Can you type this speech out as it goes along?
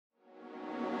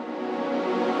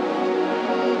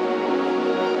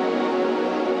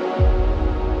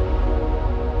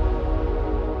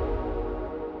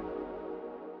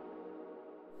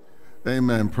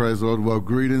Amen. Praise the Lord. Well,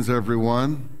 greetings,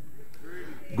 everyone.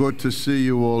 Good to see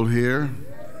you all here.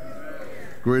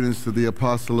 Greetings to the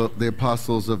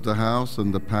apostles of the house,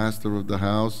 and the pastor of the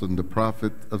house, and the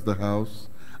prophet of the house,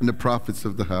 and the prophets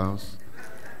of the house.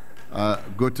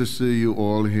 Good to see you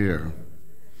all here.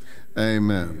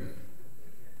 Amen.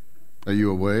 Are you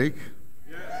awake?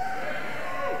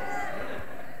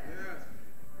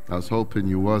 I was hoping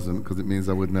you wasn't, because it means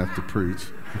I wouldn't have to preach.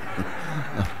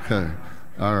 Okay.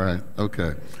 All right.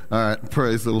 Okay. All right.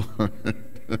 Praise the Lord.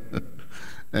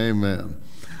 Amen.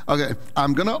 Okay.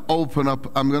 I'm going to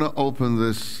open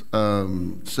this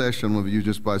session with you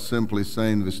just by simply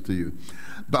saying this to you,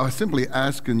 by simply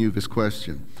asking you this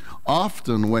question.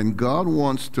 Often when God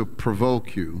wants to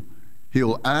provoke you,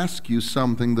 he'll ask you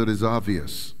something that is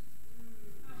obvious.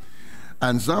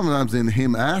 And sometimes in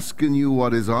him asking you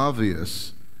what is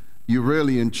obvious, you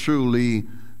really and truly,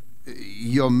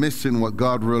 you're missing what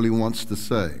God really wants to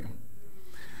say.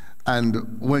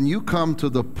 And when you come to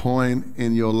the point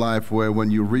in your life where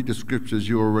when you read the scriptures,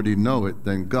 you already know it,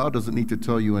 then God doesn't need to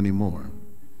tell you anymore.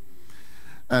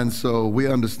 And so we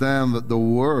understand that the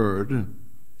word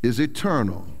is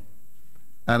eternal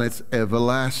and it's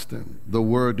everlasting. The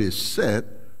word is set,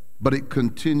 but it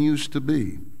continues to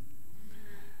be.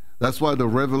 That's why the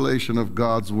revelation of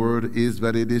God's word is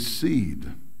that it is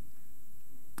seed.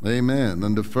 Amen.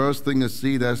 And the first thing a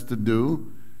seed has to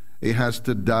do, it has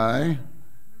to die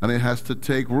and it has to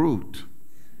take root.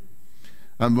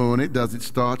 And when it does, it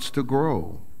starts to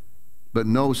grow. But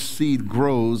no seed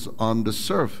grows on the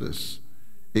surface.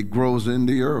 It grows in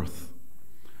the earth.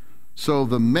 So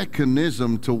the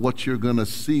mechanism to what you're going to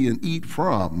see and eat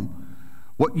from,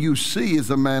 what you see is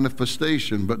a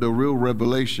manifestation, but the real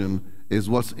revelation is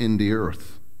what's in the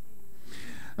earth.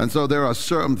 And so there are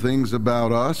certain things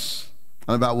about us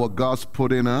and about what God's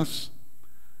put in us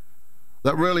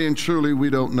that really and truly we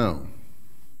don't know.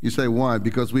 You say, why?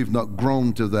 Because we've not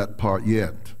grown to that part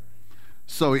yet.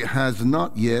 So it has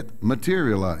not yet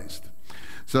materialized.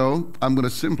 So I'm going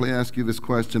to simply ask you this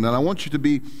question, and I want you to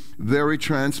be very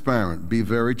transparent. Be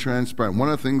very transparent. One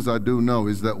of the things I do know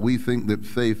is that we think that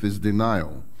faith is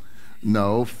denial.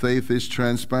 No, faith is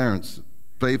transparency.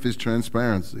 Faith is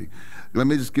transparency. Let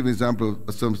me just give an example,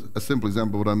 a simple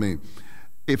example of what I mean.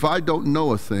 If I don't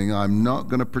know a thing, I'm not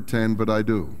going to pretend that I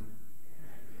do.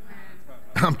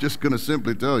 I'm just going to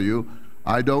simply tell you,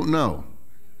 I don't know.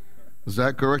 Is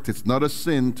that correct? It's not a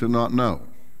sin to not know.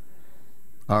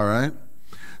 All right?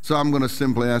 So I'm going to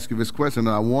simply ask you this question,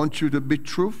 and I want you to be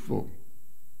truthful.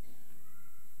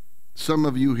 Some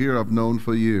of you here I've known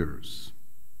for years.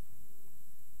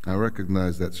 I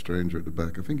recognize that stranger at the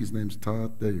back. I think his name's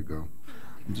Todd. There you go.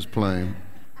 I'm just playing.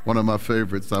 One of my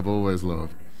favorites I've always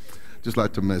loved. Just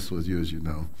like to mess with you, as you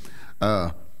know.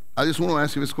 I just want to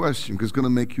ask you this question because it's going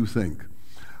to make you think.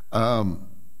 And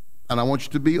I want you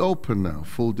to be open now,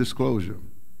 full disclosure.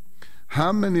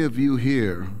 How many of you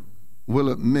here will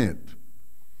admit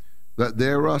that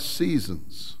there are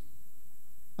seasons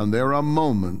and there are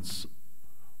moments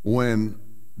when,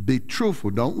 be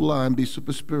truthful, don't lie and be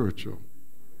super spiritual,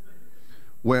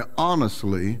 where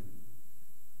honestly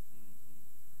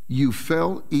you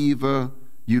felt either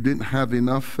you didn't have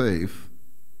enough faith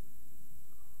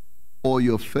or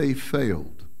your faith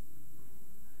failed?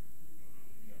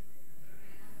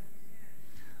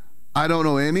 I don't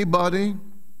know anybody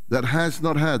that has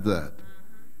not had that.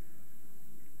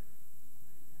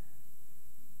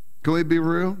 Can we be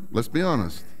real? Let's be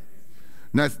honest.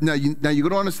 Now you're going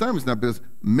to understand this now, because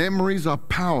memories are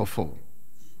powerful.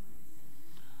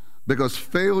 Because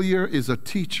failure is a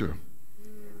teacher.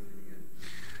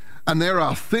 And there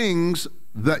are things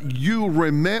that you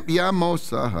remember,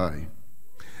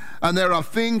 and there are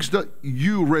things that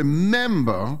you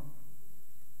remember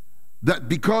that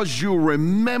because you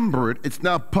remember it, it's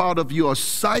now part of your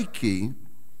psyche.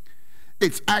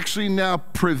 It's actually now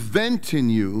preventing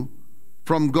you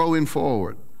from going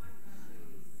forward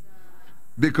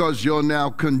because you're now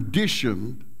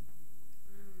conditioned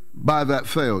by that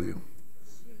failure.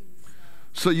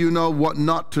 So you know what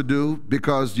not to do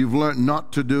because you've learned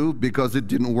not to do because it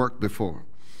didn't work before.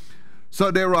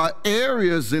 So there are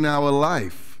areas in our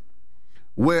life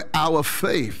where our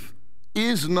faith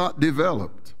is not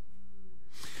developed.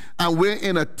 And we're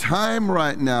in a time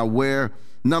right now where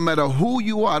no matter who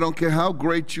you are, I don't care how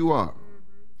great you are,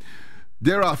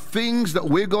 there are things that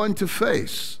we're going to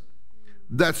face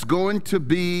that's going to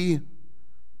be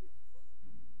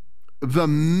the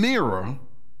mirror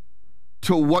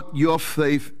to what your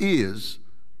faith is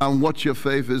and what your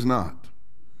faith is not.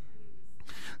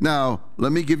 Now,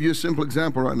 let me give you a simple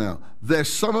example right now. There's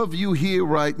some of you here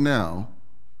right now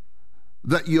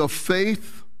that your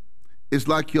faith is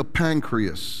like your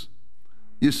pancreas.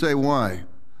 You say, why?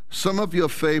 Some of your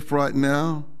faith right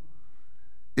now,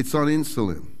 it's on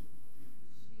insulin.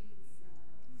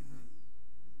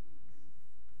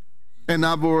 In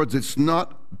other words, it's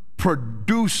not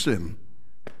producing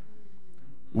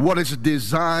what it's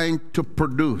designed to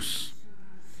produce.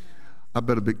 I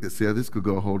better make this here. This could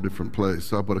go a whole different place,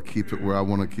 so I better keep it where I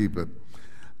want to keep it.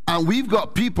 And we've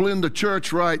got people in the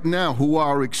church right now who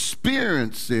are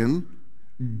experiencing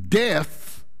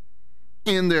death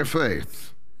in their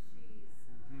faith.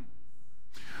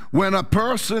 When a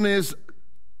person is,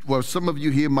 well, some of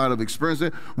you here might have experienced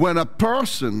it, when a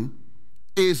person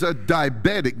is a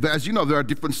diabetic, as you know, there are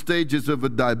different stages of a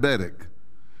diabetic.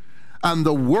 And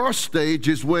the worst stage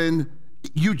is when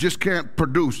you just can't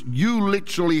produce. You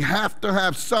literally have to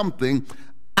have something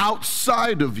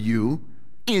outside of you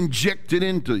injected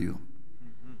into you.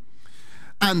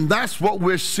 And that's what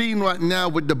we're seeing right now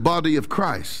with the body of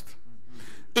Christ,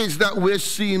 is that we're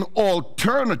seeing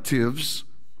alternatives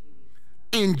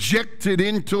injected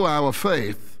into our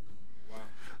faith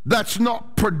that's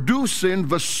not producing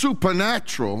the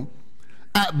supernatural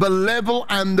at the level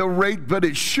and the rate that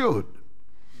it should.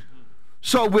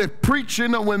 So we're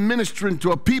preaching and we're ministering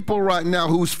to a people right now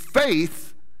whose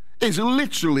faith is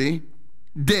literally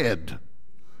dead.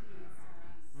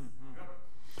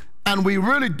 And we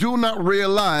really do not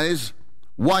realize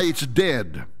why it's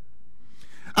dead.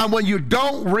 And when you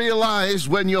don't realize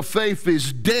when your faith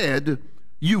is dead,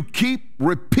 you keep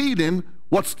repeating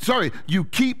what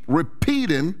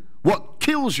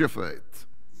kills your faith.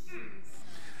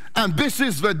 And this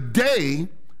is the day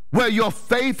where your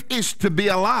faith is to be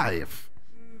alive.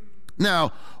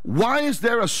 Now, why is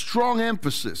there a strong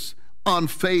emphasis on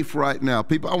faith right now?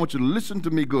 People, I want you to listen to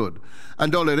me good,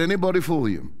 and don't let anybody fool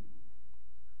you.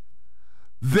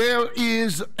 There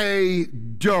is a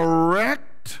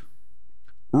direct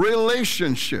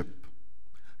relationship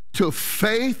to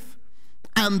faith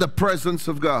and the presence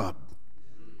of God.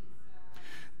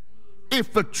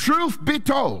 If the truth be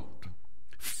told,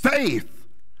 faith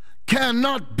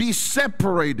cannot be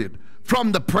separated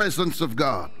from the presence of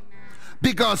God,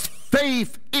 because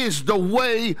faith is the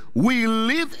way we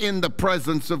live in the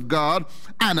presence of God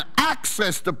and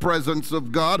access the presence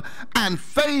of God, and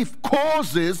faith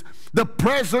causes the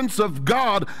presence of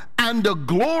God and the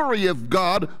glory of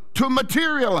God to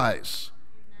materialize.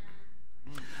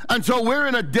 And so we're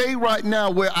in a day right now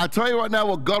where I tell you right now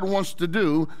what God wants to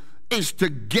do is to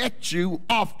get you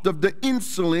off of the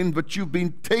insulin that you've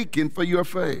been taking for your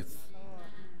faith.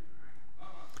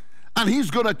 And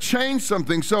he's going to change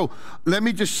something. So let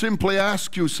me just simply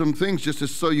ask you some things just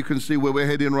so you can see where we're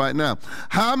heading right now.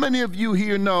 How many of you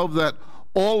here know that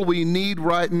all we need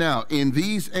right now in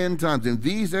these end times,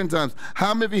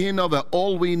 how many of you here know that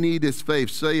all we need is faith?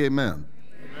 Say amen.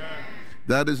 Amen.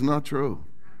 That is not true.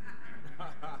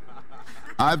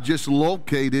 I've just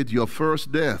located your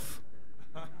first death.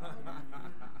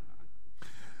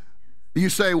 You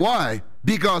say, why?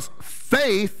 Because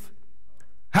faith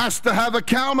has to have a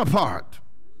counterpart.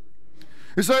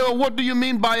 You say, well, what do you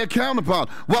mean by a counterpart?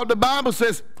 Well, the Bible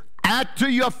says, add to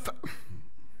your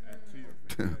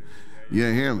you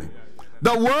hear me?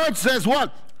 The word says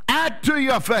what? Add to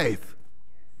your faith.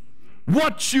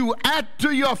 What you add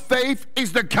to your faith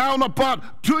is the counterpart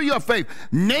to your faith.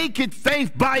 Naked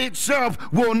faith by itself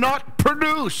will not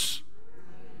produce.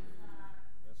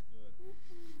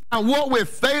 And what we're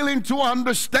failing to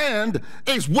understand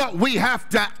is what we have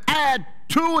to add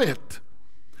to it.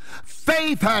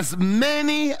 Faith has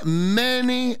many,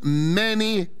 many,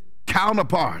 many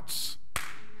counterparts.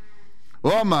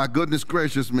 Oh my goodness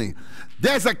gracious me.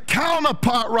 There's a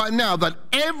counterpart right now that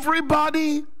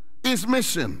everybody is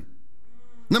missing.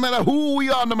 No matter who we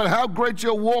are, no matter how great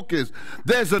your walk is,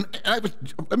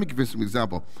 let me give you some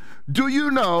example. Do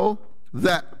you know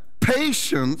that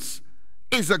patience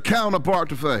is a counterpart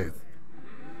to faith?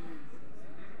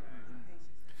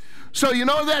 So you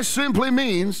know what that simply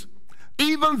means?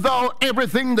 Even though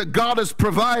everything that God has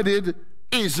provided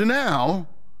is now,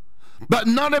 but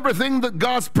not everything that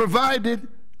God's provided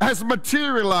has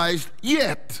materialized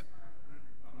yet.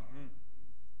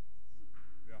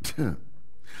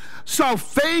 So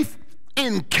faith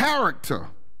in character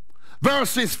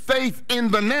versus faith in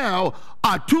the now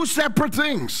are two separate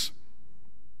things.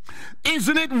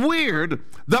 Isn't it weird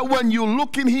that when you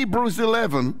look in Hebrews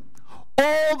 11,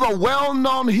 all the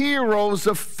well-known heroes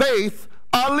of faith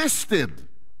are listed?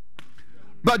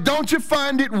 But don't you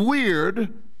find it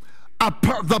weird?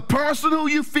 The person who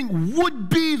you think would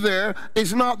be there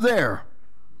is not there.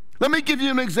 Let me give you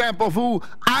an example of who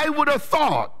I would have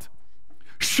thought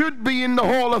should be in the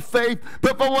hall of faith,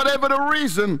 but for whatever the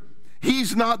reason,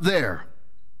 he's not there.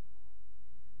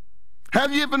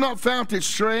 Have you ever not found it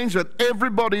strange that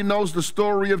everybody knows the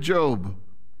story of Job?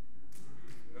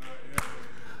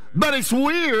 But it's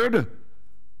weird.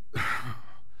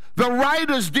 The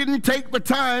writers didn't take the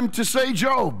time to say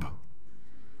Job.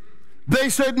 They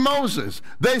said Moses.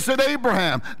 They said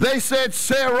Abraham. They said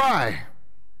Sarai.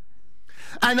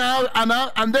 And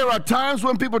there are times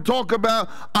when people talk about,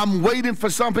 I'm waiting for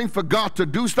something, for God to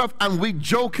do stuff, and we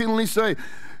jokingly say,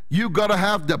 you got to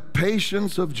have the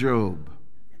patience of Job.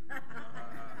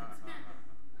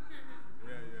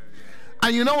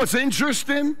 And you know what's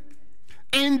interesting?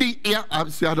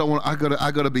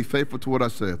 I gotta be faithful to what I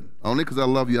said. Only because I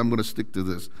love you, I'm gonna stick to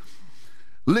this.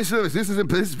 Listen to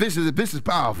this. This is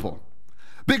powerful.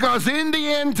 Because in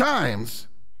the end times,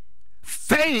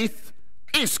 faith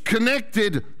is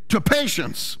connected to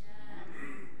patience.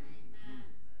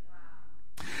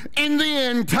 In the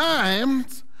end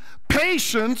times,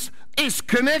 patience is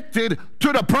connected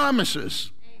to the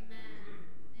promises.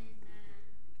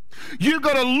 You've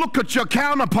got to look at your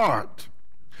counterpart.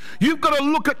 You've got to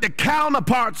look at the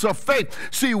counterparts of faith.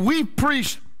 See, we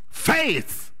preach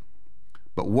faith,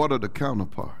 but what are the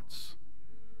counterparts?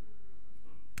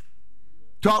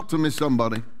 Talk to me,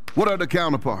 somebody. What are the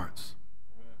counterparts?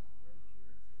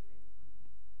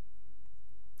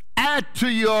 Add to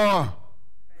your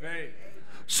faith.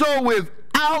 So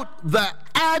without the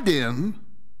add-in,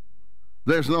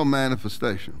 there's no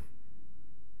manifestation.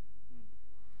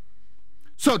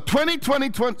 So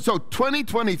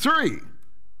 2023,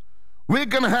 we're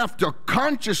going to have to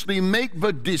consciously make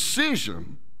the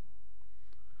decision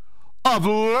of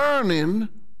learning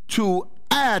to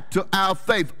add to our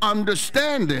faith,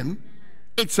 understanding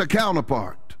it's a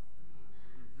counterpart.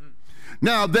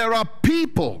 Now, there are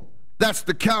people that's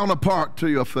the counterpart to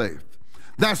your faith.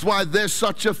 That's why there's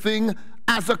such a thing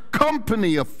as a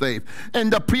company of faith. In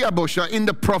the Priyabosha, in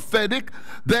the prophetic,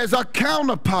 there's a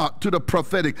counterpart to the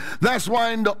prophetic. That's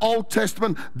why in the Old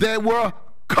Testament, there were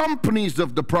companies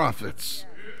of the prophets.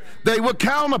 They were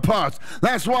counterparts.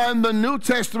 That's why in the New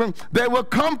Testament, there were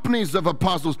companies of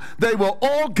apostles. They were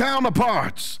all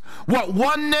counterparts. What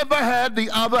one never had, the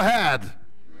other had.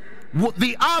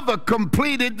 The other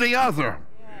completed the other.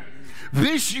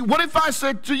 What if I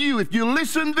said to you, if you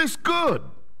listen this good,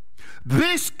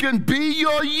 this can be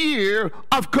your year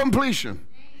of completion.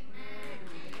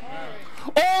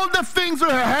 All the things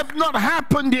that have not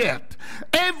happened yet,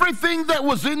 everything that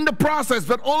was in the process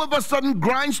that all of a sudden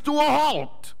grinds to a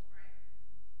halt.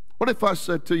 What if I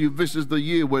said to you, this is the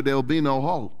year where there'll be no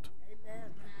halt?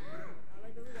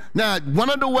 Now, one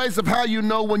of the ways of how you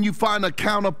know when you find a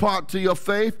counterpart to your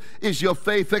faith is your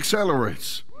faith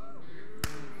accelerates.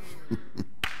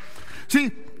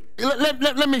 See,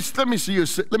 let me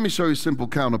show you simple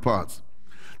counterparts.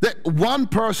 That one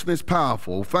person is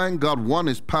powerful. Thank God one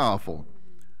is powerful.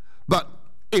 But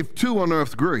if two on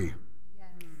earth agree,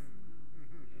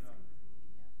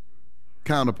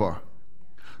 counterpart.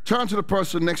 Turn to the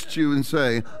person next to you and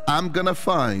say, I'm going to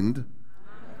find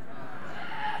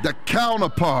the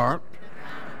counterpart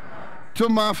to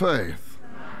my faith.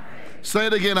 Say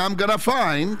it again. I'm going to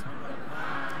find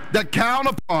the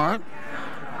counterpart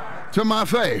to my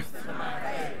faith.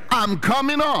 I'm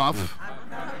coming off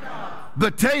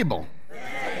the table.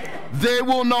 There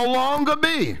will no longer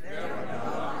be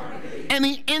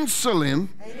any insulin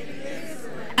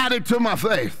added to my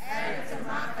faith.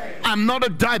 I'm not a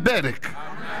diabetic.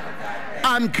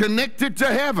 I'm connected to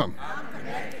heaven.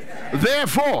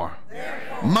 Therefore,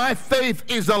 my faith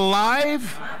is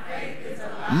alive.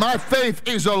 My faith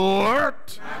is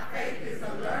alert.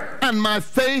 And my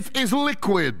faith is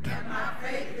liquid.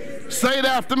 Say it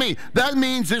after me. That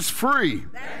means it's free.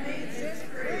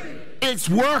 It's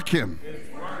working.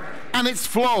 And it's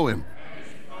flowing.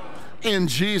 In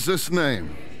Jesus'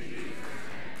 name.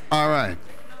 All right.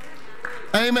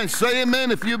 Amen. Say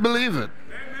amen if you believe it.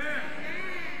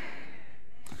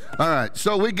 All right.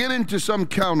 So we get into some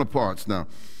counterparts now.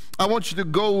 I want you to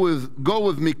go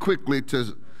with me quickly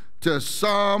to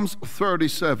Psalms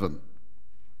 37.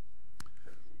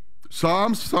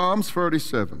 Psalms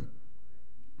 37.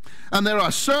 And there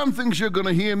are some things you're going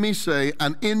to hear me say,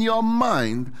 and in your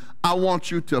mind, I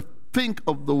want you to think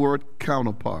of the word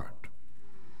counterpart.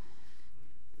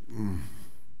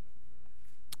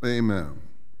 Amen.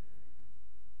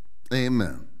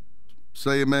 Amen.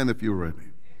 Say amen if you're ready.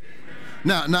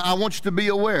 Now, I want you to be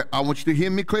aware. I want you to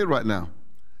hear me clear right now.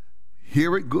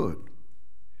 Hear it good.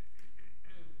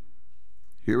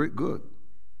 Hear it good.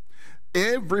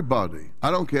 Everybody,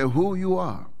 I don't care who you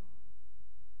are,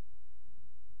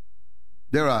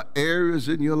 there are areas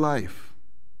in your life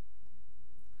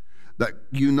that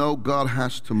you know God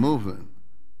has to move in,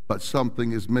 but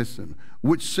something is missing,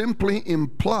 which simply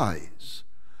implies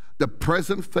the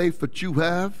present faith that you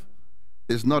have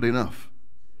is not enough.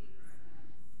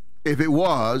 If it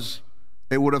was,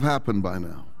 it would have happened by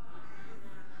now.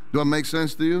 Do that make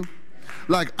sense to you?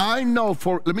 Like, I know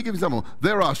let me give you an example.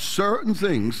 There are certain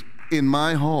things in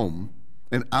my home,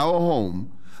 in our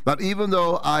home, that even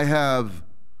though I have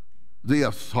the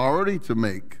authority to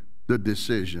make the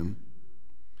decision,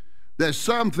 there's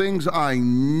some things I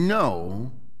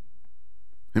know,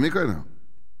 hear me clear now,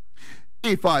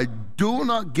 if I do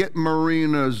not get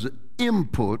Marina's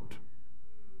input,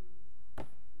 does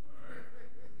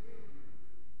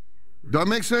that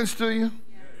make sense to you?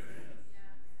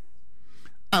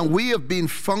 And we have been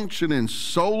functioning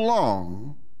so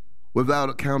long without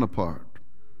a counterpart.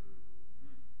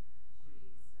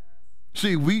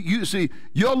 See,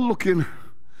 you're looking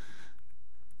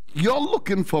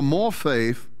for more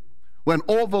faith when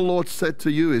all the Lord said to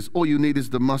you is all you need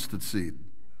is the mustard seed.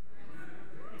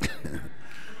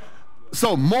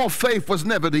 So more faith was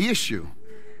never the issue.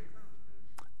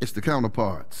 It's the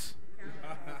counterparts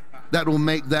that will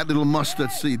make that little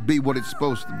mustard seed be what it's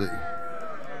supposed to be.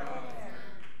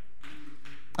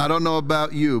 I don't know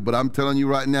about you, but I'm telling you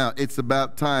right now, it's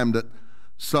about time that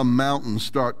some mountains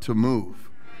start to move.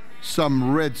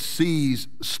 Some Red Seas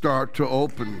start to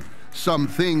open. Some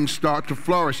things start to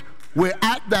flourish. We're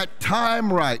at that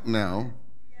time right now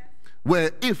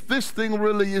where if this thing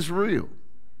really is real,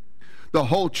 the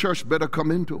whole church better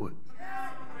come into it.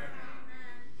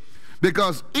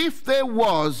 Because if there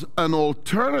was an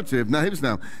alternative,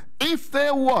 if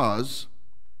there was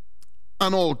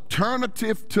an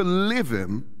alternative to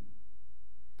living,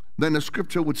 then the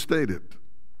scripture would state it.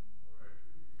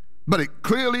 But it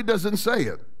clearly doesn't say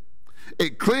it.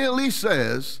 It clearly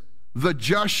says, the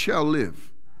just shall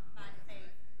live.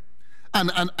 And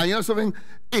you know something?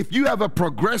 If you have a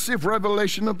progressive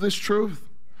revelation of this truth,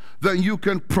 then you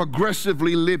can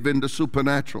progressively live in the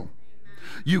supernatural.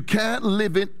 You can't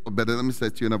live in, or better, let me say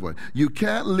it to you another way. You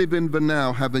can't live in the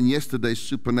now having yesterday's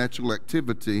supernatural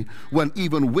activity when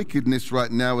even wickedness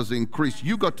right now is increased.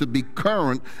 You got to be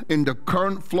current in the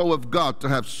current flow of God to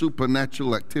have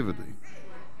supernatural activity.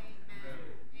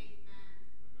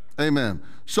 Amen.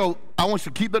 So I want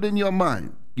you to keep it in your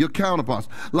mind, your counterparts.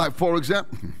 Like, for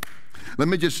example, let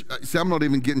me just say, I'm not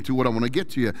even getting to what I want to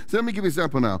get to yet. So let me give you an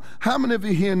example now. How many of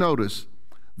you here notice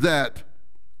that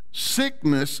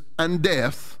sickness and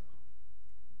death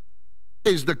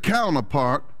is the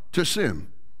counterpart to sin?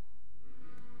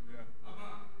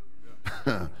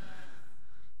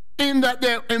 in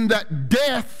that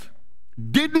death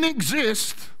didn't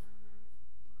exist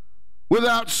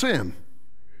without sin.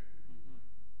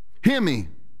 Hear me.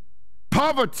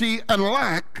 Poverty and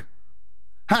lack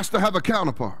has to have a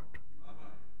counterpart.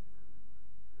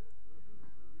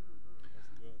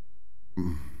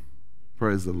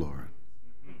 Praise the Lord.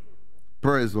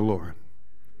 Praise the Lord.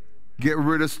 Get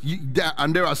rid of,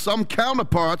 and there are some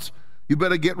counterparts you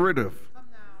better get rid of.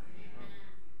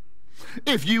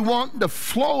 If you want the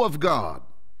flow of God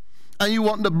and you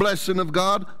want the blessing of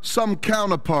God, some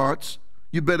counterparts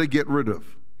you better get rid of.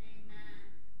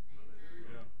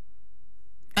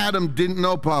 Adam didn't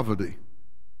know poverty.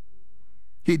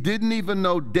 He didn't even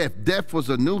know death. Death was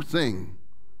a new thing.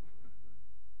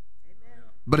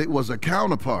 But it was a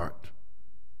counterpart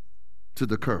to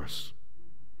the curse.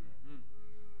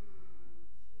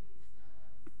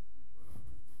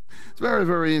 It's very,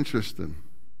 very interesting.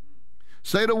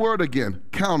 Say the word again,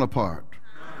 counterpart.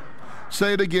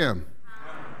 Say it again.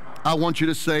 I want you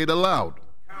to say it aloud.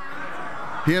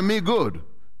 Hear me good.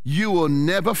 You will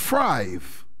never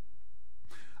thrive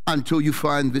until you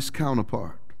find this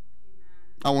counterpart.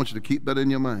 I want you to keep that in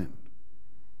your mind.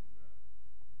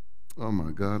 Oh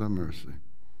my God, have mercy.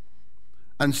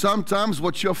 And sometimes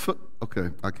what you're, okay,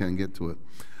 I can't get to it.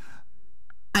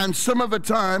 And some of the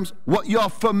times what you're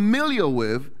familiar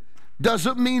with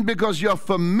doesn't mean because you're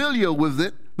familiar with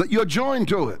it that you're joined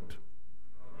to it.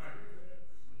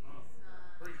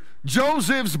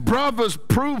 Joseph's brothers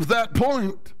proved that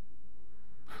point.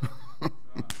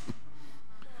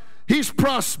 His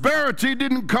prosperity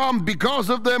didn't come because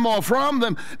of them or from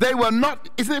them. They were not,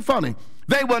 isn't it funny?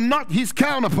 They were not his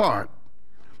counterpart.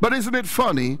 But isn't it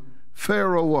funny?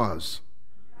 Pharaoh was.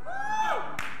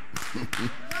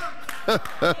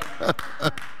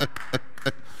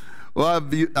 Well, I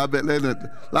bet,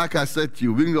 like I said to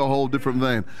you, we can go a whole different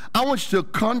vein. I want you to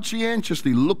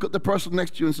conscientiously look at the person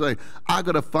next to you and say, I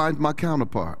got to find my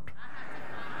counterpart.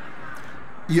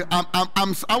 Yeah, I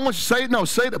want you to say it. No,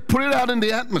 say it. Put it out in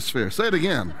the atmosphere. Say it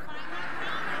again.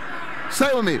 Say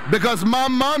it with me. Because my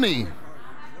money.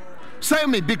 Say it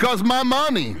with me. Because my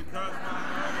money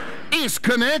is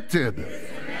connected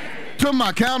to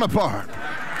my counterpart.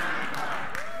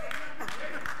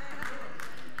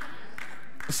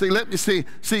 See, let me see,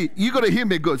 you got to hear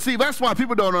me good. See, that's why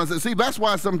people don't understand. See, that's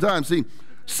why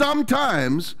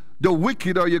sometimes the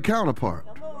wicked are your counterpart.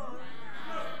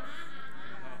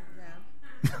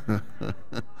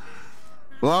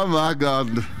 Oh my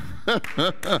God.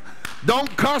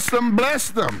 Don't curse them, bless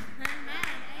them.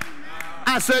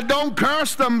 I said, don't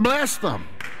curse them, bless them.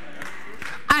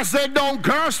 I said, don't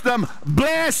curse them,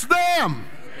 bless them.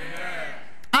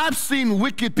 I've seen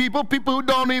wicked people who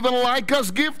don't even like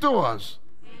us, give to us.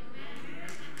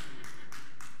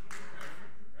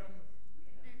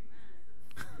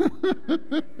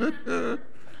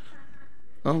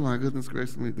 Oh my goodness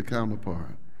gracious me, the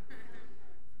counterpart.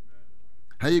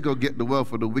 How you gonna get the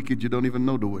wealth of the wicked? You don't even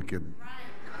know the wicked.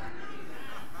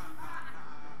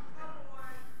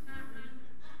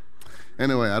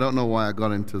 Anyway, I don't know why I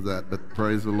got into that, but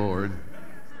praise the Lord.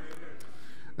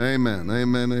 Amen,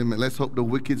 amen, amen. Let's hope the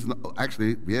wicked's not,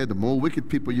 actually, yeah, the more wicked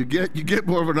people you get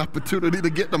more of an opportunity to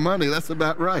get the money. That's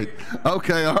about right.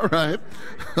 Okay, all right.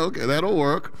 Okay, that'll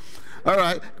work. All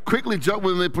right, quickly jump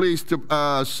with me, please, to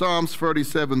Psalms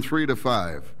 37,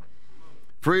 3-5.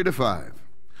 3-5.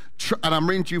 And I'm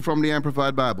reading to you from the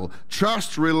Amplified Bible.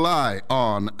 Trust, rely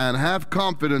on, and have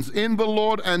confidence in the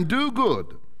Lord and do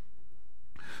good.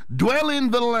 Dwell in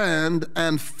the land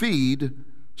and feed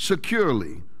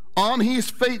securely on his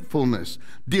faithfulness.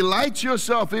 Delight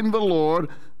yourself in the Lord,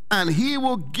 and he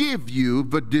will give you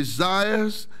the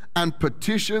desires and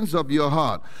petitions of your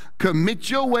heart. Commit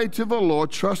your way to the Lord,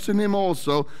 trust in him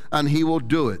also, and he will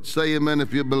do it. Say amen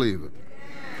if you believe it.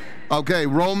 Okay,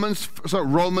 Romans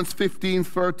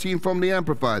 15:13 from the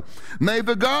Amplified. May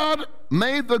the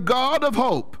God of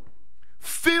hope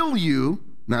fill you,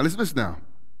 now listen to this now,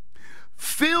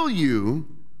 fill you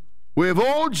with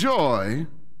all joy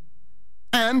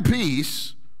and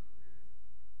peace.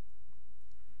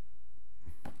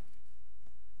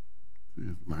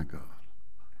 My God.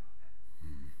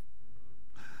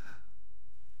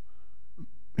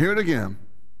 Hear it again.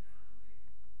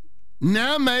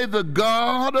 Now may the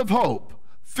God of hope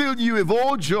fill you with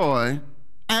all joy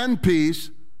and peace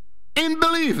in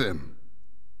believing.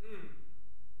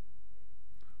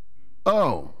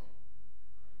 Oh.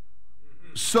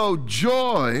 So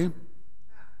joy,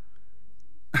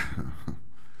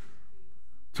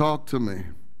 talk to me.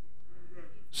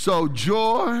 So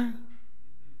joy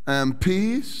and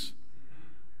peace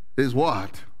is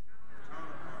what?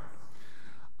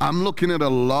 I'm looking at a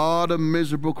lot of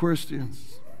miserable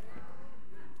Christians.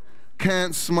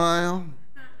 Can't smile.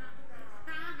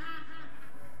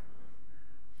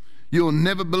 You'll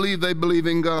never believe they believe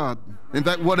in God. In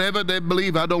fact, whatever they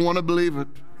believe, I don't want to believe it.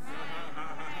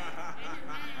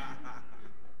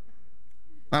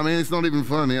 I mean, it's not even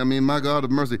funny. I mean, my God of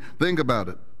mercy. Think about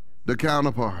it. The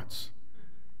counterparts.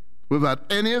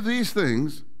 Without any of these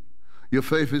things, your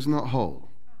faith is not whole.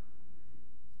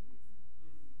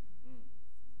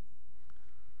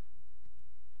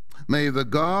 May the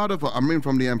God of, I'm reading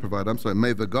from the Amplified, I'm sorry.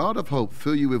 May the God of hope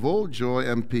fill you with all joy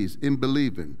and peace in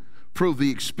believing. Prove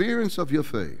the experience of your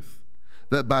faith,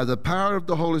 that by the power of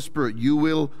the Holy Spirit you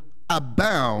will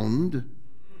abound.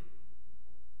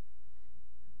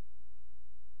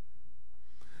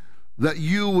 That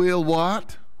you will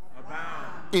what?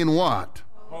 Abound. In what?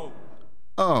 Hope.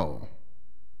 Oh.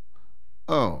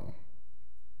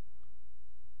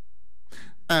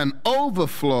 And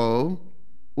overflow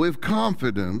with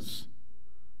confidence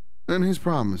in his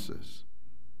promises.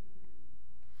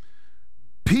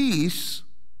 Peace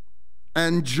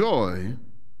and joy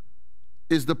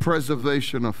is the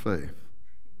preservation of faith.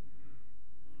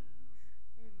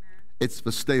 It's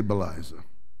the stabilizer.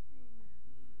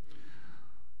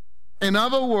 In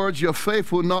other words, your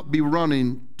faith will not be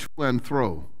running to and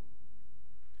fro.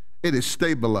 It is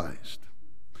stabilized.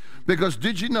 Because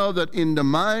did you know that in the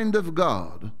mind of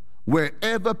God,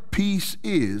 wherever peace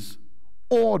is,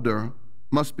 order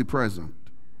must be present.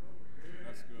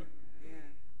 That's good.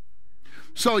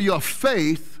 So your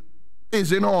faith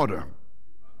is in order.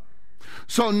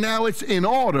 So now it's in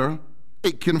order,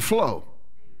 it can flow.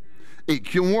 It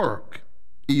can work.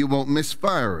 You won't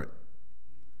misfire it.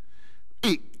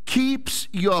 It keeps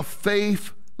your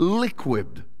faith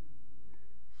liquid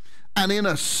and in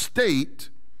a state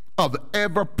of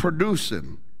ever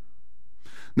producing.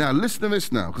 Now listen to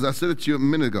this now, because I said it to you a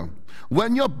minute ago.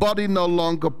 When your body no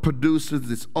longer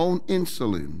produces its own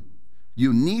insulin,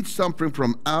 you need something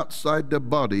from outside the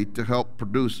body to help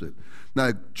produce it.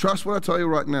 Now trust what I tell you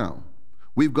right now.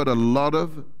 We've got a lot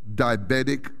of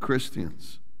diabetic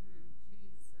Christians.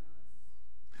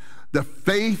 The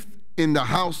faith in the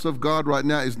house of God right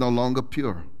now is no longer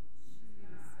pure.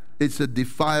 It's a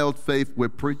defiled faith we're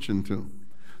preaching to.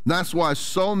 That's why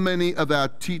so many of our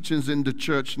teachings in the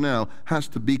church now has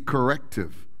to be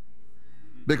corrective,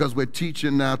 because we're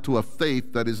teaching now to a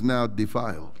faith that is now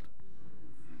defiled.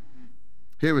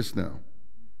 Hear us now.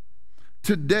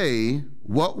 Today,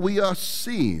 what we are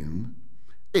seeing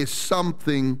is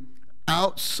something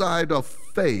outside of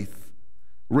faith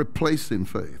replacing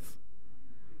faith.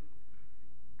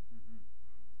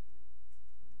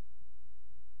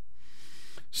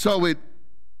 So it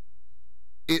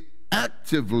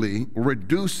actively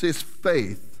reduces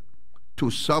faith to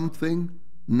something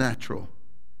natural.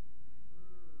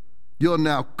 You're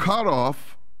now cut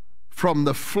off from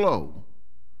the flow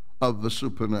of the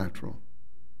supernatural.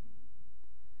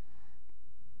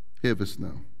 Hear this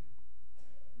now.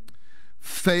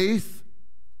 Faith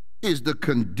is the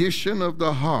condition of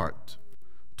the heart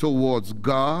towards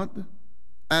God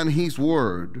and His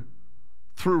Word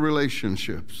through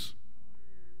relationships.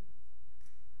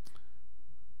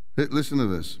 Listen to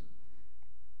this.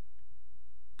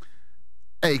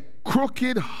 A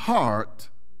crooked heart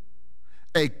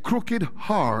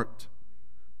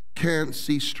can't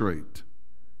see straight.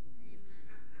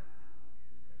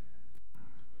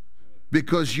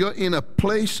 Because you're in a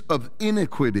place of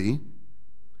iniquity,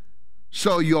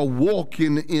 so you're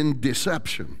walking in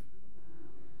deception.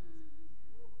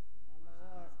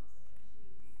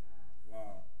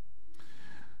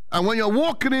 And when you're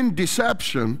walking in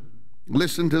deception,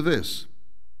 listen to this.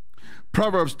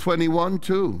 Proverbs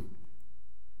 21:2.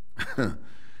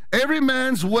 Every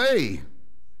man's way.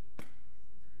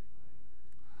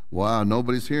 Wow,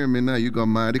 nobody's hearing me now. You got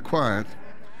mighty quiet.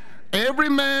 Every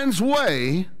man's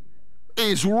way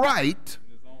is right.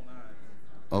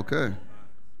 Okay.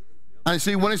 And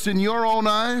see, when it's in your own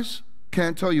eyes,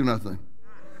 can't tell you nothing.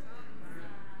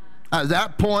 At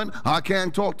that point, I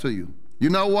can't talk to you. You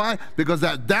know why? Because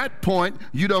at that point,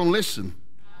 you don't listen.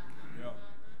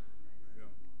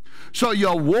 So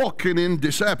you're walking in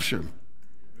deception,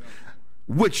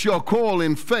 which you're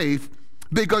calling faith,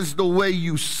 because the way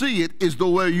you see it is the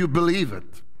way you believe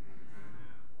it.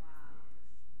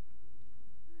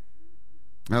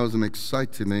 That was an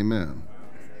exciting amen.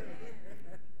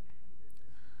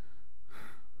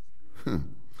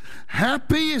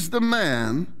 Happy is the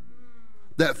man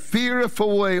that feareth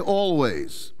away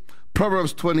always.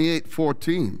 Proverbs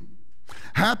 28:14.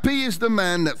 Happy is the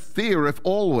man that feareth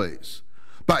always,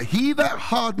 but he that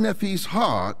hardeneth his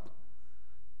heart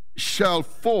shall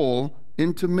fall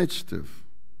into mischief.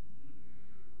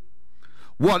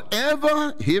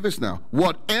 Whatever, hear this now,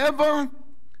 whatever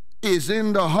is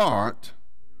in the heart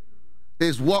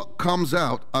is what comes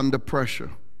out under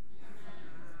pressure.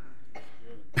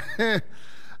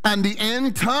 And the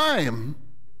end time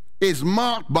is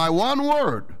marked by one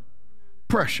word: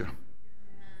 pressure.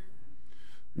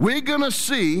 We're going to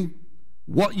see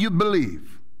what you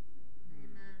believe.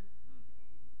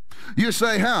 You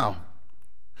say, how?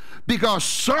 Because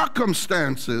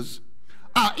circumstances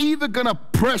are either going to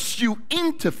press you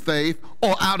into faith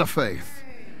or out of faith.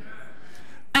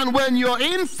 And when you're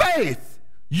in faith,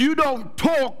 you don't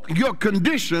talk your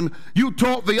condition, you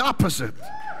talk the opposite.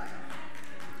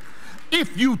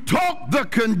 If you talk the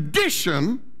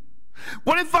condition,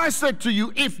 what if I said to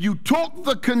you, if you talk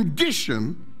the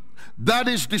condition, that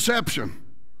is deception.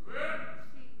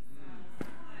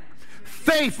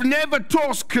 Faith never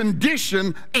talks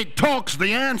condition, it talks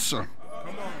the answer.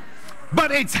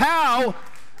 But it's how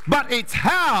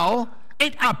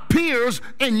it appears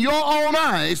in your own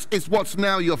eyes is what's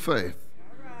now your faith.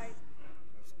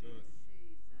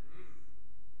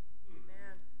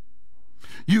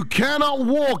 You cannot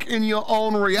walk in your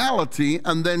own reality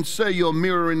and then say you're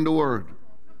mirroring the Word.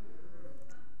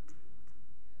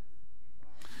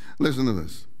 Listen to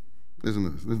this. Listen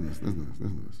to this. Listen to this. Listen to this.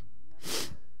 Listen to this.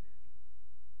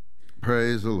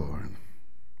 Praise the Lord.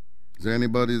 Is there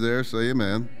anybody there? Say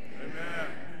amen. Amen.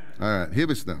 All right, here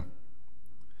we go.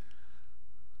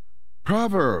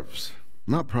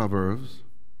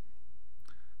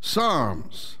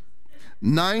 Psalms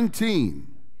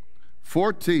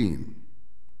 19:14.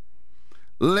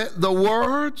 Let the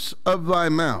words of thy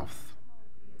mouth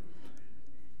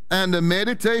and the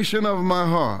meditation of my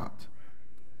heart.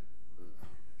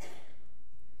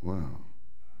 Wow.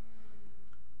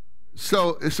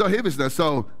 So here is that.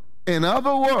 So in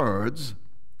other words,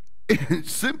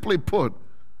 simply put,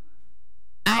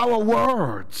 our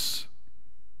words,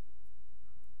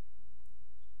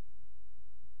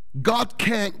 God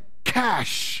can't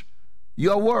cash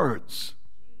your words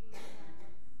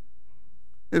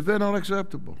if they're not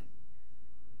acceptable.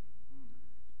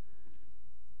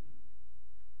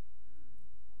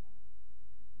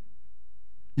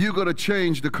 You got to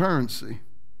change the currency.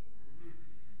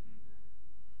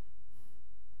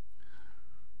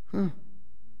 Huh.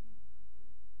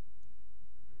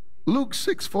 Luke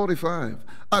 6:45.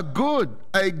 A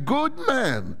good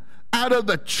man out of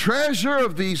the treasure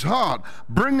of his heart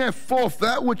bringeth forth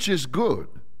that which is good.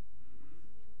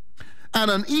 And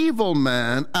an evil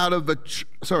man out of the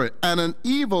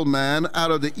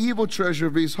evil treasure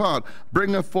of his heart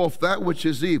bringeth forth that which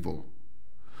is evil.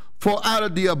 For out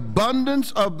of the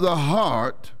abundance of the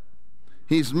heart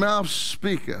his mouth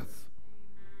speaketh.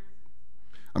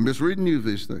 I'm just reading you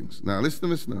these things. Now listen to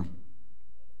this now.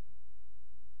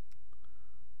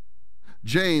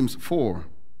 James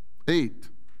 4:8.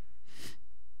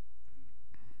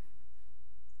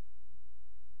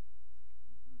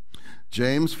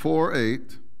 James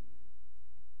 4:8.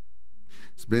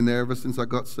 It's been there ever since I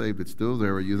got saved. It's still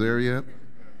there. Are you there yet?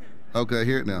 Okay,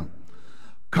 hear it now.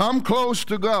 Come close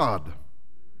to God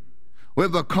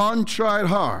with a contrite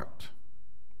heart,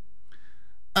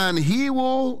 and he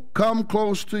will come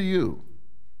close to you.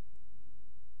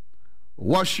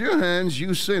 Wash your hands,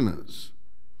 you sinners,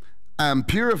 and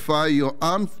purify your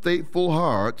unfaithful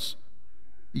hearts,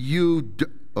 you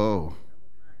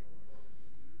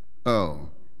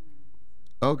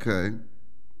okay.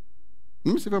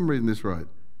 Let me see if I'm reading this right.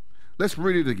 Let's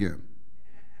read it again.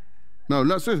 No,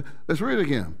 let's read it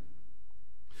again.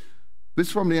 This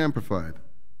is from the Amplified.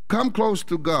 Come close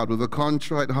to God with a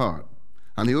contrite heart,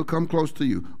 and he will come close to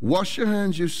you. Wash your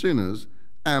hands, you sinners,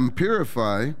 and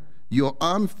purify your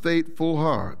unfaithful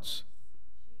hearts,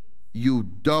 you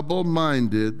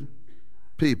double-minded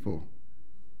people.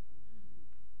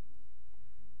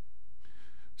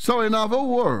 So in other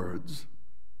words,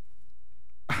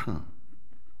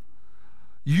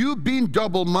 you being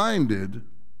double-minded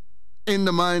in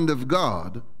the mind of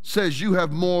God says you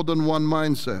have more than one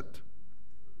mindset.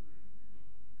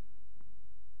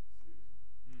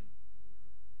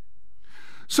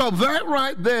 So that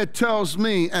right there tells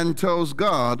me and tells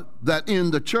God that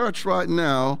in the church right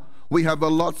now, we have a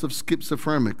lots of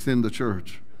schizophrenics in the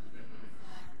church.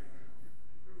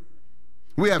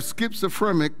 We have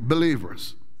schizophrenic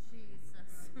believers.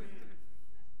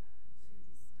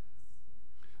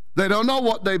 They don't know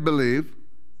what they believe.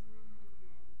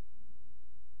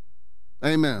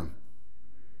 Amen.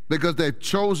 Because they've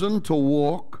chosen to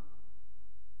walk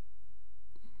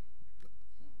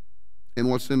in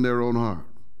what's in their own heart.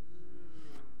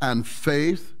 And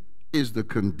faith is the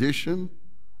condition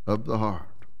of the heart.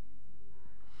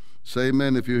 Say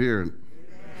amen if you're hearing.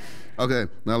 Okay,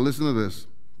 now listen to this.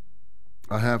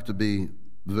 I have to be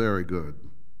very good.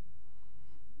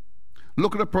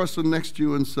 Look at a person next to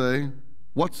you and say,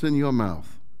 what's in your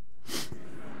mouth?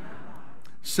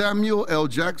 Samuel L.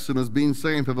 Jackson has been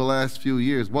saying for the last few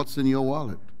years, what's in your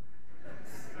wallet?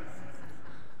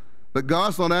 But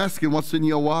God's not asking what's in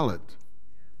your wallet.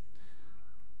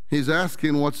 He's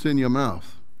asking what's in your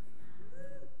mouth.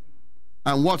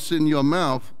 And what's in your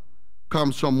mouth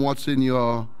comes from what's in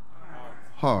your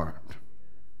heart.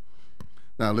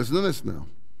 Now listen to this now.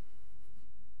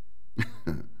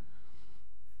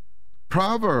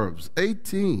 Proverbs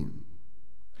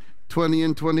 18:20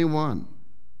 and 21.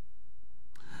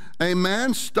 A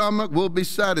man's stomach will be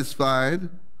satisfied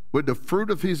with the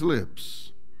fruit of his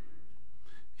lips.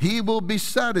 He will be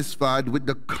satisfied with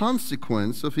the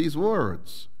consequence of his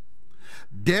words.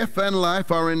 Death and life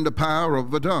are in the power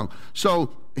of the tongue.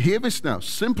 So hear this now.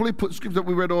 Simply put, scripture that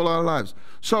we read all our lives.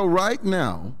 So right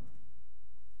now,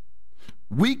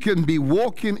 we can be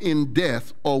walking in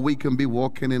death or we can be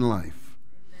walking in life.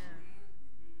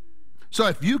 So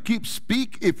if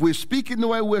we're speaking the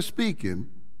way we're speaking,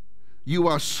 you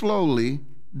are slowly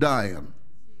dying.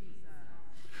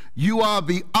 You are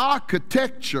the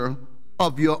architecture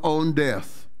of your own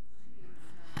death.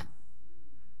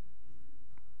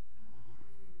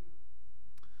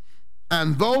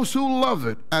 And those who love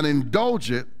it and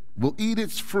indulge it will eat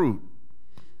its fruit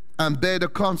and bear the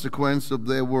consequence of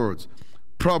their words.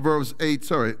 Proverbs 8,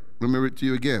 let me read to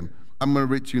you again. I'm going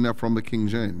to read to you now from the King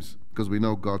James, because we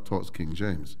know God taught King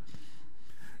James.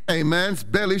 A man's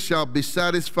belly shall be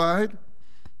satisfied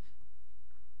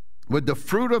with the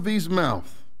fruit of his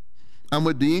mouth, and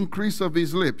with the increase of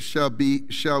his lips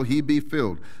shall he be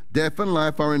filled. Death and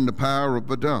life are in the power of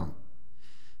the tongue,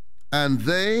 and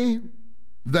they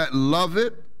that love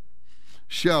it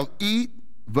shall eat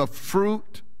the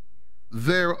fruit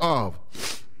thereof.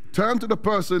 Turn to the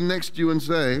person next to you and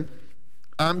say,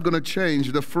 I'm going to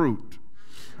change the fruit,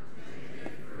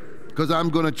 because I'm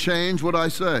going to change what I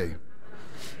say.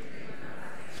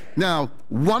 Now,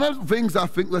 one of the things I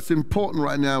think that's important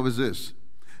right now is this,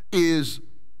 is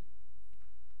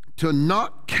to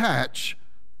not catch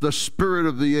the spirit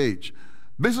of the age.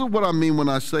 This is what I mean when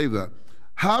I say that.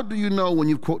 How do you know when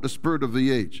you quote the spirit of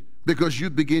the age? Because you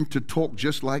begin to talk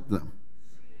just like them.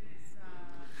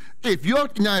 If you're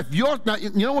not,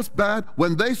 you know what's bad?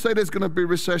 When they say there's going to be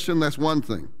recession, that's one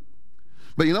thing.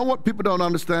 But you know what people don't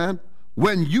understand?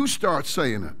 When you start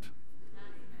saying it,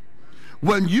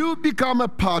 when you become a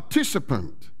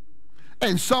participant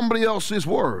in somebody else's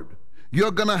word,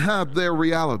 you're going to have their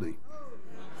reality.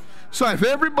 So if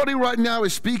everybody right now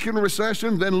is speaking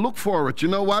recession, then look for it. You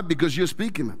know why? Because you're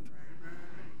speaking it.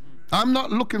 I'm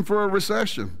not looking for a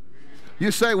recession.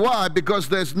 You say, why? Because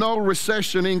there's no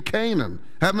recession in Canaan.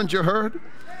 Haven't you heard?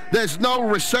 There's no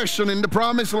recession in the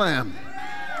promised land.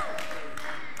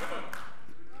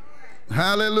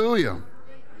 Hallelujah.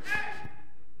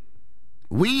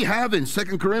 We have in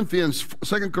 2 Corinthians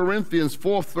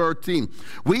 4:13,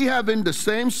 we have in the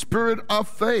same spirit of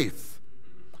faith,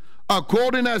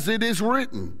 according as it is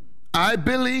written, I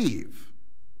believe,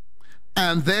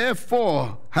 and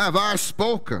therefore have I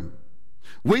spoken.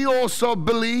 We also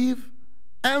believe,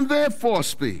 and therefore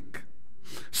speak.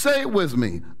 Say it with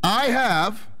me. I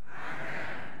have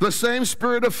the same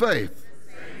spirit of faith,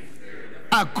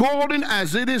 according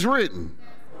as it is written.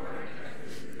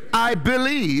 I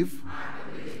believe,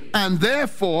 and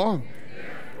therefore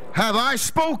have I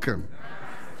spoken.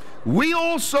 We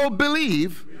also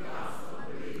believe,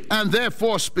 and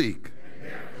therefore speak.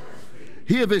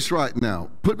 Hear this right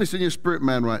now. Put this in your spirit,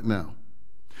 man, right now.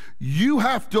 You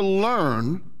have to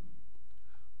learn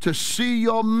to see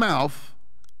your mouth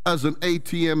as an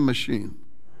ATM machine.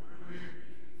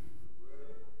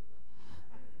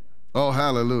 Oh,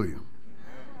 hallelujah.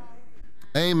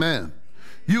 Amen.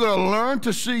 You got to learn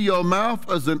to see your mouth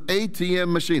as an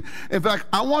ATM machine. In fact,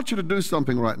 I want you to do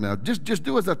something right now. Just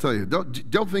do as I tell you.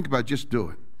 Don't think about it. Just do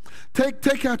it.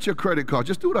 Take out your credit card.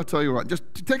 Just do what I tell you right. Just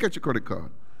take out your credit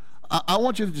card. I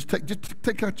want you to just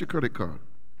take out your credit card.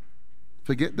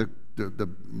 Forget the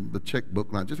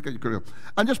checkbook now. Just take out your credit card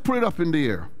and just put it up in the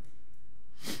air.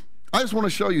 I just want to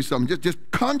show you something. Just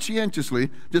conscientiously,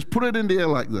 just put it in the air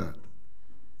like that.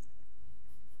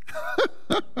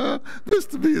 This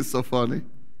to me is so funny.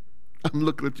 I'm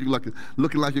looking at you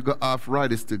looking like you got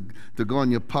arthritis to go in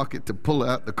your pocket to pull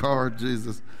out the card,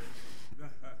 Jesus.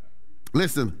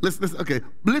 Listen. Okay,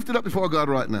 lift it up before God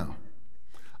right now.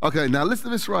 Okay, now listen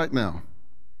to this right now.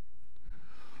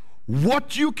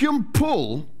 What you can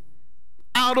pull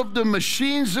out of the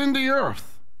machines in the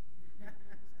earth.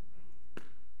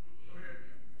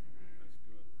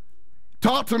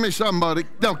 Talk to me, somebody.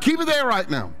 No, keep it there right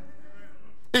now.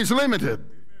 It's limited.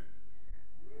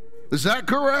 Is that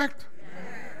correct?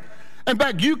 In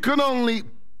fact, you can only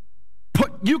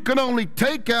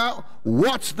take out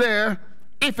what's there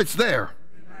if it's there.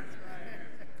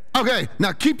 Okay,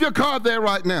 now keep your card there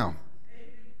right now.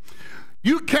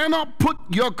 You cannot put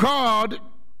your card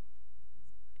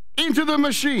into the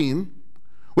machine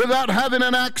without having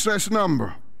an access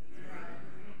number.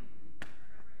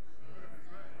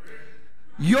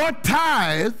 Your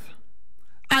tithe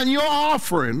and your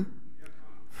offering,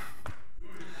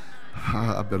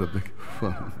 I better be.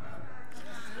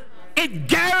 It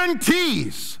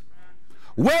guarantees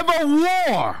whether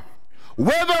war,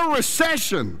 whether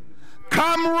recession,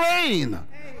 come rain,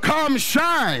 come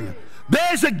shine,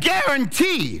 there's a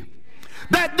guarantee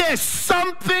that there's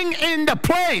something in the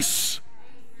place.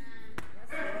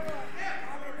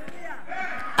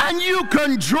 And you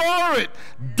can draw it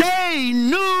day,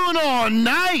 noon, or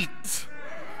night.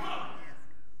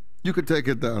 You can take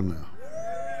it down now.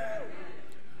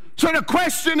 So the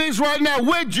question is right now,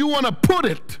 where do you want to put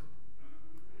it?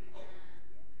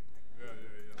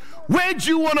 Where do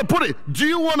you want to put it? Do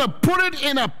you want to put it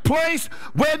in a place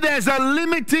where there's a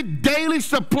limited daily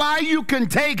supply you can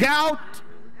take out?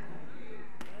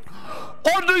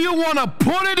 Or do you want to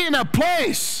put it in a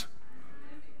place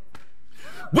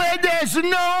where there's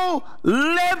no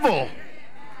level?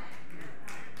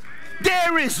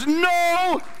 There is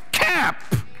no cap.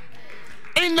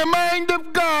 In the mind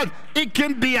of God, it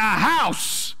can be a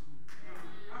house.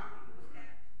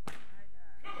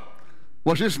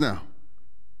 Watch this now.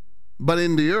 But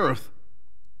in the earth,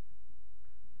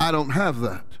 I don't have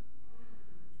that.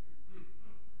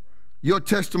 Your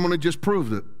testimony just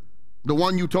proved it. The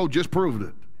one you told just proved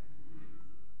it.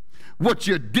 What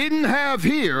you didn't have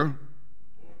here,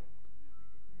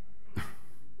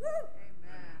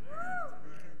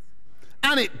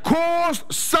 and it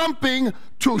caused something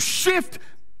to shift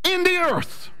in the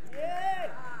earth.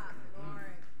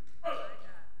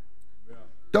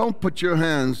 Don't put your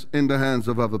hands in the hands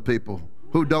of other people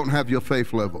who don't have your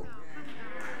faith level.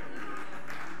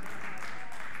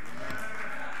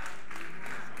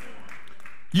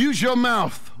 Use your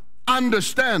mouth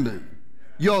understanding.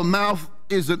 Your mouth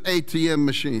is an ATM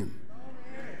machine.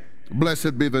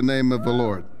 Blessed be the name of the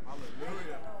Lord.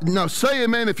 Now say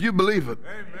amen if you believe it.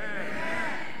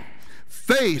 Amen.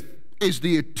 Faith is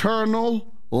the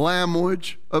eternal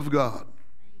language of God.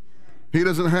 He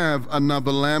doesn't have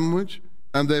another language,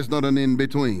 and there's not an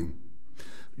in-between.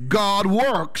 God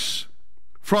works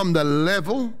from the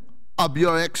level of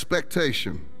your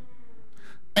expectation.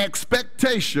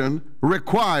 Expectation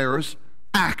requires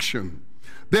action.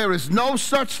 There is no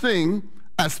such thing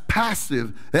as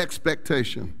passive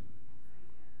expectation.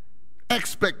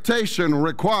 Expectation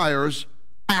requires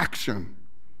action.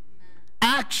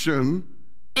 Action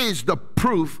is the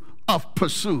proof of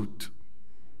pursuit.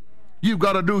 You've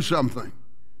got to do something.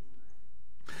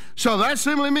 So that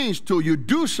simply means till you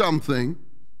do something,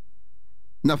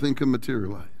 nothing can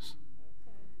materialize.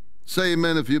 Say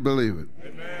amen if you believe it.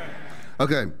 Amen.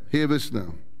 Okay, hear this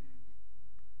now.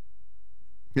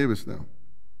 Hear this now.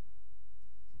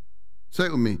 Say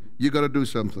it with me. You got to do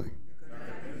something.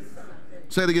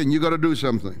 Say it again. You got to do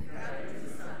something.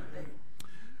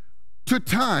 To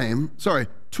time,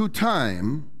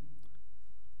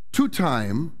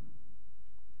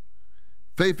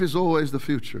 faith is always the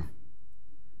future.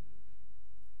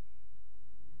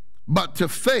 But to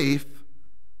faith,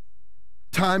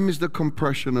 time is the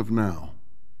compression of now.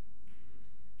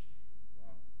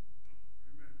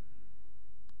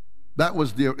 That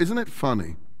was the, isn't it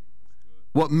funny?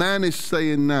 What man is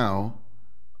saying now,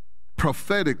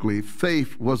 prophetically,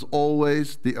 faith was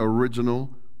always the original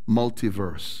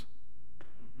multiverse.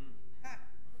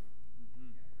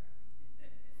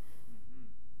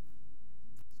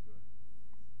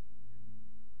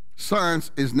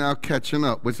 Science is now catching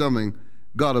up with something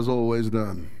God has always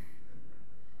done.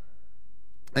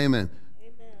 Amen.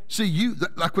 Amen. See, you,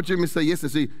 like what Jimmy said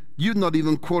yesterday, see, you've not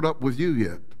even caught up with you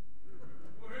yet.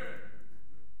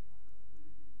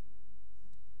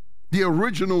 The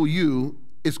original you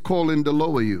is calling the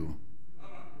lower you.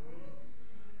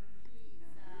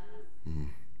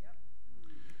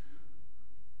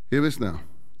 Hear this now.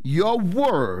 Your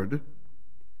word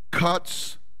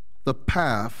cuts the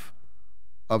path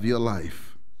of your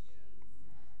life.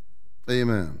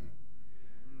 Amen.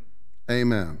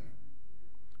 Amen.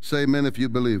 Say amen if you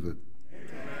believe it.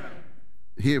 Amen.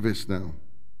 Hear this now.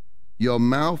 Your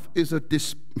mouth is a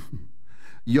dispenser.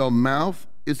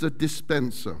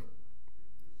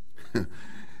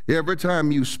 Every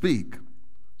time you speak,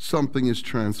 something is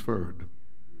transferred.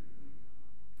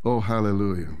 Oh,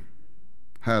 hallelujah.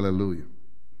 Hallelujah.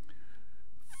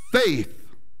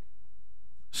 Faith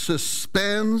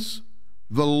suspends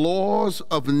the laws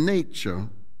of nature,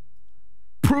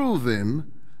 proving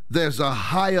there's a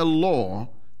higher law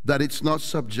that it's not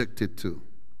subjected to.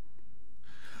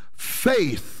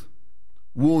 Faith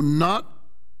will not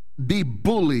be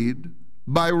bullied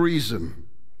by reason.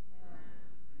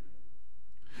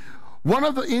 One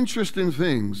of the interesting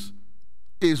things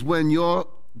is when you're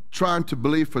trying to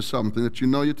believe for something that you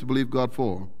know you're to believe God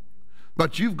for,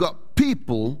 but you've got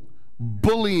people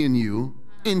bullying you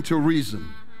into reason.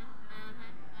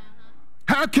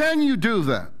 How can you do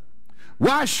that?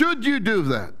 Why should you do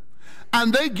that?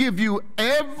 And they give you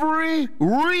every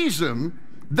reason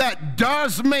that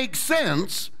does make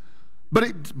sense, but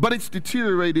it's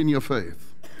deteriorating your faith.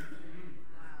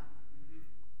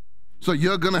 So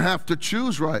you're going to have to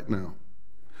choose right now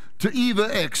to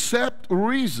either accept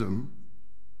reason,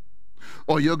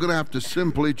 or you're going to have to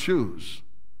simply choose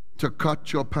to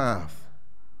cut your path.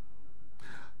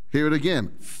 Hear it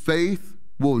again. Faith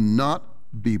will not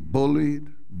be bullied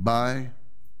by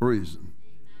reason.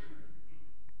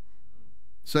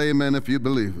 Say amen if you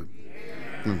believe it.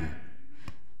 Amen.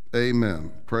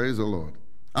 Amen. Praise the Lord.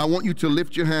 I want you to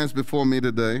lift your hands before me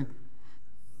today,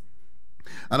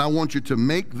 and I want you to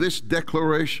make this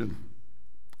declaration.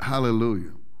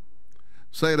 Hallelujah.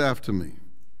 Say it after me.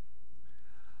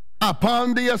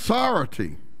 Upon the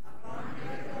authority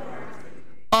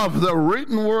of the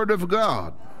written word of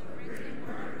God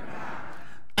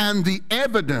and the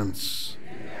evidence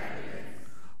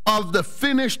of the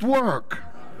finished work,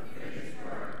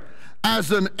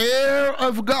 as an heir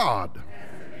of God,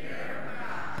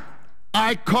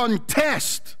 I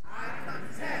contest.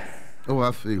 Oh,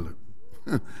 I feel it.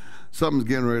 Something's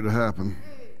getting ready to happen.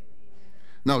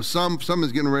 No,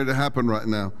 something's getting ready to happen right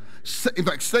now. In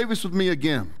fact, say this with me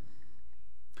again.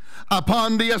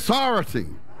 Upon the authority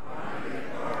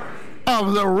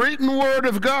of the written word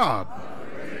of God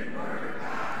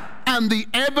and the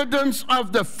evidence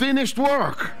of the finished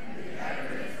work,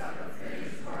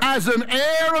 as an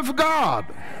heir of God,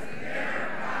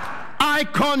 I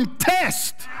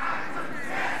contest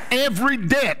every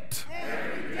debt,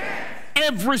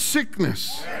 every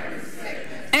sickness,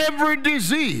 every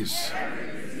disease,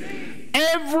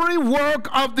 every work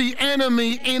of the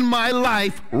enemy in my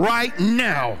life right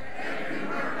now.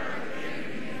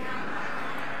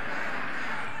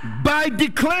 By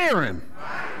declaring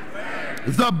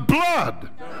the blood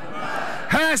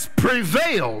has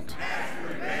prevailed,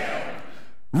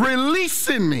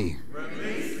 releasing me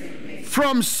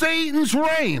from Satan's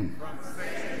reign.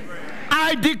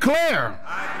 I declare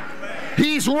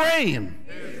his reign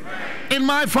in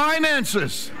my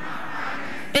finances,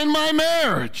 in my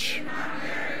marriage,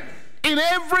 in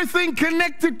everything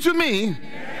connected to me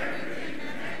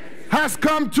has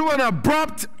come to an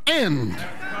abrupt end.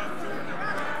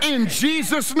 In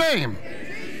Jesus' name.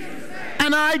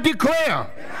 And I declare,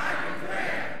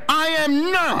 I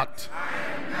am not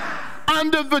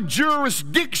under the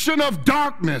jurisdiction of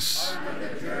darkness,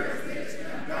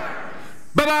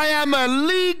 but I am a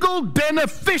legal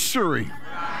beneficiary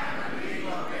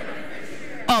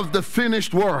of the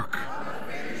finished work.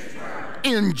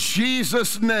 In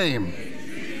Jesus' name.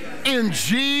 In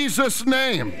Jesus'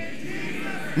 name.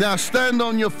 Now stand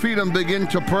on your feet and begin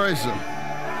to praise him.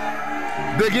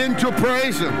 Begin to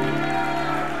praise him.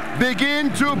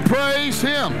 Begin to praise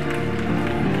him.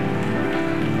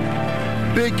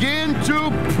 Begin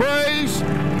to praise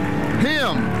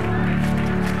him.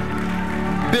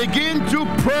 Begin to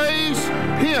praise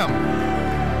him.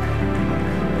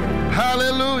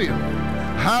 Hallelujah.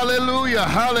 Hallelujah.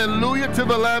 Hallelujah to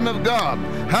the Lamb of God.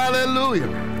 Hallelujah.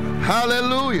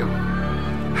 Hallelujah.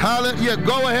 Hallelujah.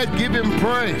 Go ahead, give him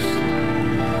praise.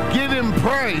 Give him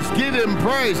praise, give him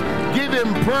praise, give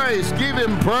him praise, give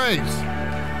him praise,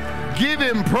 give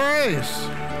him praise.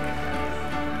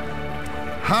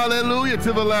 Hallelujah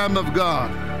to the Lamb of God.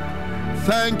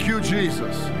 Thank you,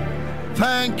 Jesus.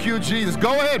 Thank you, Jesus.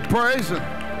 Go ahead, praise him.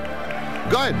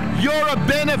 Go ahead. You're a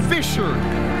beneficiary.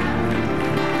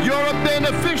 You're a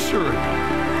beneficiary.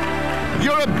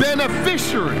 You're a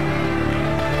beneficiary.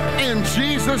 In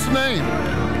Jesus' name.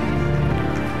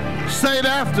 Say it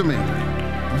after me.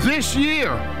 This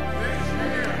year,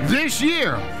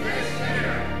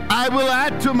 I will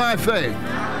add to my faith.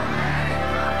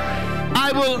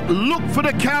 I will look for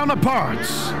the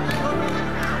counterparts,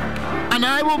 and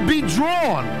I will be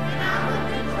drawn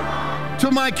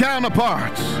to my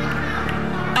counterparts,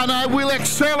 and I will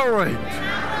accelerate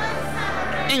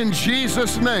in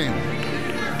Jesus' name.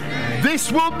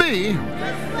 This will be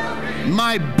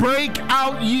my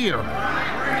breakout year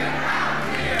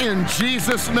in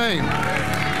Jesus' name.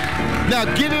 Now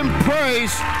give him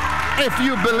praise if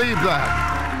you believe that.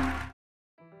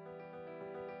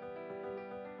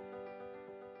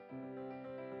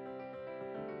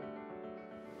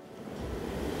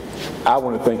 I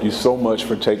want to thank you so much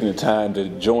for taking the time to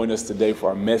join us today for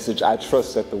our message. I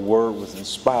trust that the word was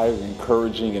inspired,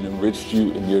 encouraging, and enriched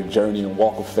you in your journey and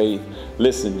walk of faith.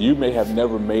 Listen, you may have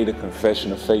never made a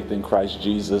confession of faith in Christ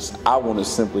Jesus. I want to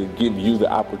simply give you the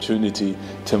opportunity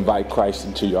to invite Christ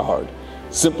into your heart.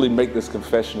 Simply make this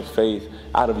confession of faith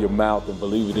out of your mouth and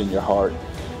believe it in your heart.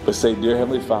 But say, Dear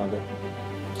Heavenly Father,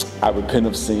 I repent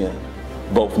of sin,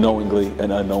 both knowingly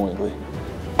and unknowingly.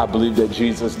 I believe that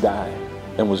Jesus died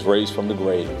and was raised from the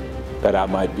grave that I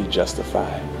might be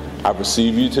justified. I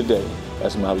receive you today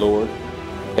as my Lord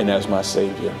and as my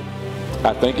Savior.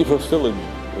 I thank you for filling me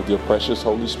with your precious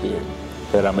Holy Spirit,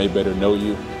 that I may better know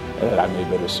you and that I may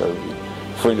better serve you.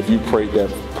 Friend, if you prayed that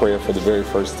prayer for the very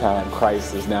first time,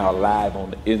 Christ is now alive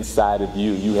on the inside of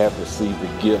you. You have received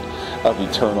the gift of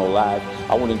eternal life.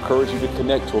 I want to encourage you to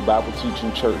connect to a Bible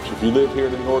teaching church. If you live here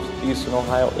in the northeastern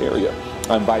Ohio area,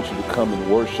 I invite you to come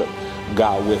and worship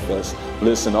God with us.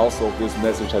 Listen, also, if this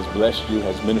message has blessed you,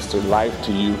 has ministered life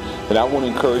to you, then I want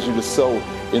to encourage you to sow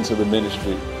into the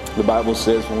ministry. The Bible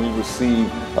says when we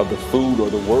receive of the food or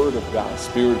the word of God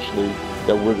spiritually,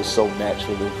 that we're to sow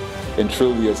naturally. And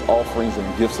truly as offerings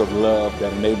and gifts of love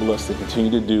that enable us to continue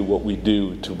to do what we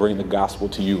do to bring the gospel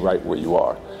to you right where you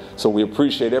are. So we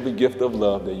appreciate every gift of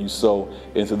love that you sow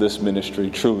into this ministry.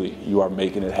 Truly, you are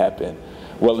making it happen.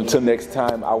 Well, until next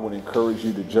time, I would encourage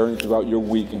you to journey throughout your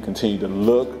week and continue to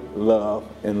look, love,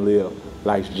 and live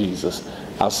like Jesus.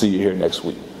 I'll see you here next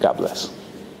week. God bless.